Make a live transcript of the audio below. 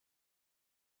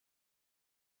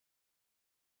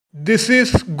This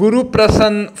is Guru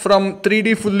Prasann from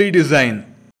 3D Fully Design.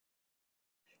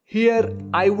 Here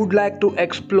I would like to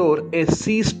explore a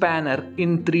C-spanner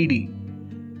in 3D.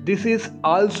 This is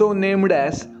also named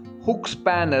as hook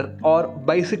spanner or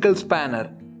bicycle spanner.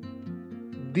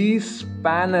 These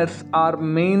spanners are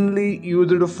mainly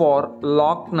used for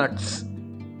lock nuts.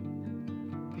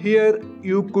 Here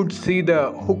you could see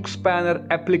the hook spanner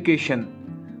application.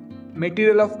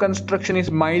 Material of construction is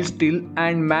mild steel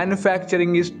and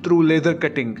manufacturing is through laser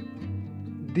cutting.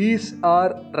 These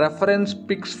are reference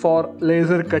pics for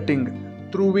laser cutting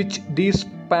through which these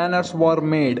spanners were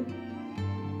made.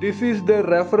 This is the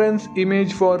reference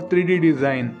image for 3D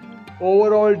design.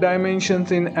 Overall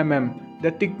dimensions in mm.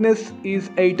 The thickness is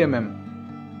 8 mm.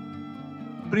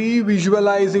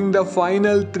 Pre-visualizing the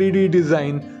final 3D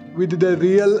design with the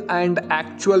real and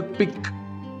actual pic.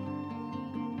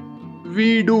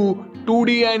 We do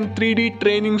 2D and 3D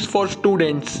trainings for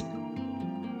students.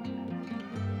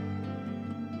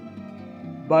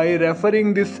 By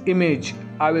referring this image,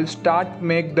 I will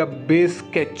make the base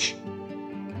sketch.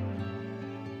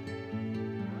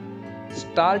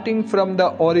 Starting from the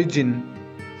origin,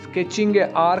 sketching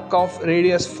an arc of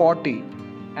radius 40,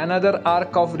 another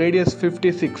arc of radius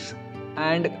 56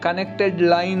 and connected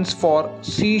lines for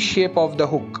C shape of the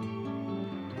hook.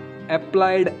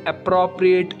 Applied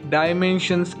appropriate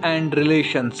dimensions and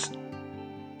relations.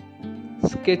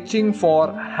 Sketching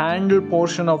for handle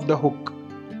portion of the hook.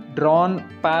 Drawn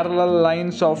parallel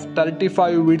lines of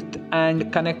 35 width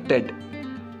and connected.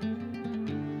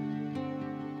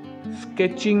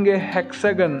 Sketching a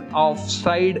hexagon of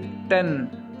side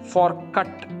 10 for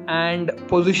cut and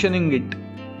positioning it.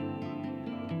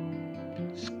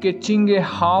 Sketching a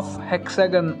half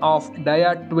hexagon of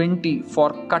dia 20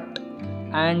 for cut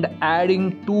and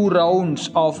adding 2 rounds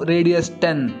of radius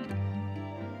 10.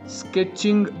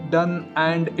 Sketching done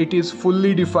and it is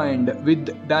fully defined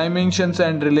with dimensions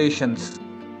and relations.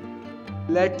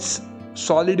 Let's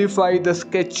solidify the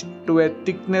sketch to a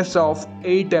thickness of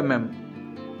 8 mm.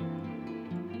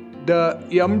 The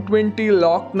M20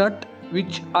 lock nut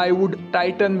which I would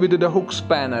tighten with the hook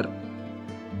spanner.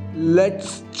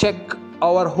 Let's check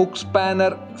our hook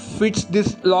spanner fits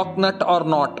this lock nut or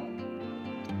not.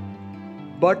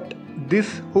 But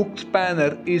this hook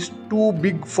spanner is too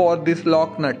big for this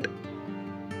lock nut.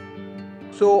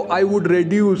 So I would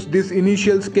reduce this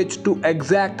initial sketch to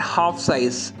exact half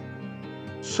size.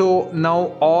 So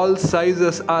now all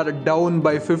sizes are down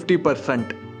by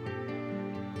 50%.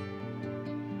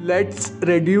 Let's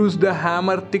reduce the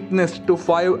hammer thickness to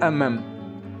 5 mm.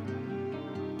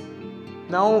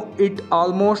 Now it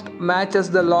almost matches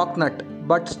the lock nut,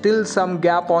 but still some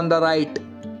gap on the right.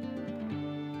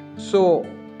 So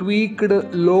tweaked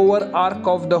lower arc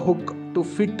of the hook to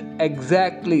fit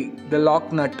exactly the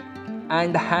lock nut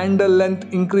and handle length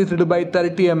increased by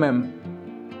 30 mm.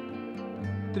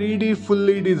 3D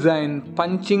fully design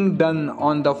punching done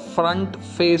on the front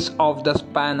face of the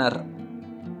spanner.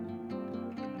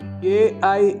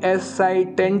 AISI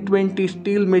 1020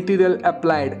 steel material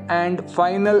applied and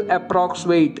final approx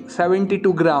weight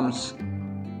 72 grams.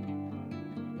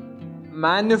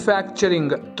 Manufacturing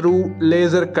through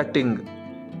laser cutting.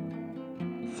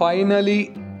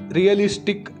 Finally,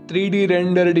 realistic 3D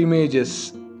rendered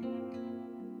images.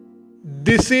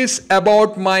 This is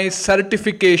about my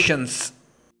certifications.